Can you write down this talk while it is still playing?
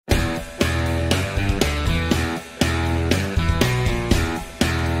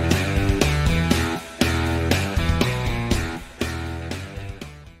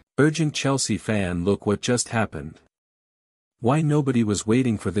Urgent Chelsea fan, look what just happened. Why nobody was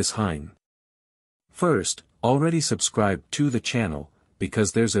waiting for this Hein? First, already subscribe to the channel,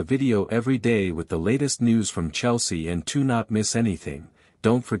 because there's a video every day with the latest news from Chelsea, and to not miss anything,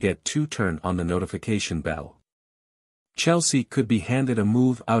 don't forget to turn on the notification bell. Chelsea could be handed a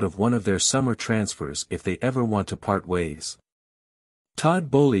move out of one of their summer transfers if they ever want to part ways.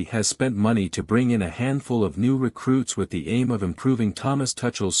 Todd Boehly has spent money to bring in a handful of new recruits with the aim of improving Thomas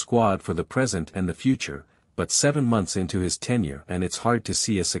Tuchel's squad for the present and the future, but 7 months into his tenure and it's hard to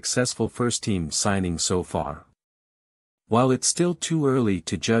see a successful first-team signing so far. While it's still too early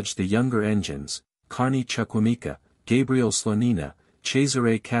to judge the younger engines, Carney Chukwuemeka, Gabriel Slonina,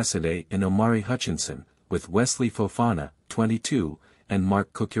 Cesare Casadei and Omari Hutchinson, with Wesley Fofana, 22, and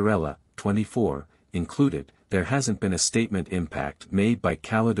Marc Cucurella, 24, included, there hasn't been a statement impact made by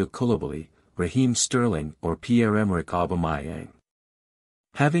Kalidou Koulibaly, Raheem Sterling or Pierre-Emerick Aubameyang.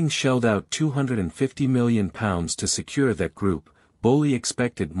 Having shelled out £250 million to secure that group, Boehly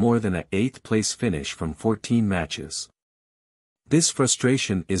expected more than an 8th-place finish from 14 matches. This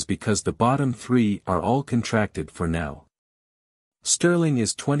frustration is because the bottom 3 are all contracted for now. Sterling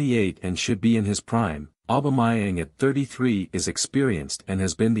is 28 and should be in his prime, Aubameyang at 33 is experienced and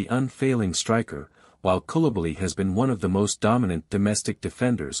has been the unfailing striker, while Koulibaly has been one of the most dominant domestic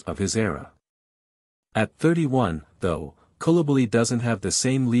defenders of his era. At 31, though, Koulibaly doesn't have the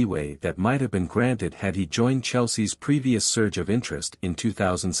same leeway that might have been granted had he joined Chelsea's previous surge of interest in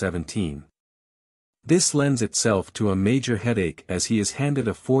 2017. This lends itself to a major headache as he is handed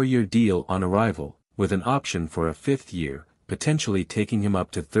a 4-year deal on arrival, with an option for a 5th year, potentially taking him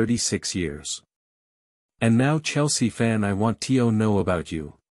up to 36 years. And now, Chelsea fan, I want to know about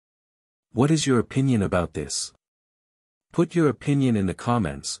you. What is your opinion about this? Put your opinion in the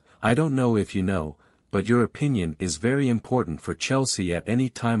comments. I don't know if you know, but your opinion is very important for Chelsea. At any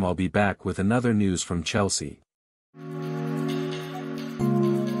time I'll be back with another news from Chelsea.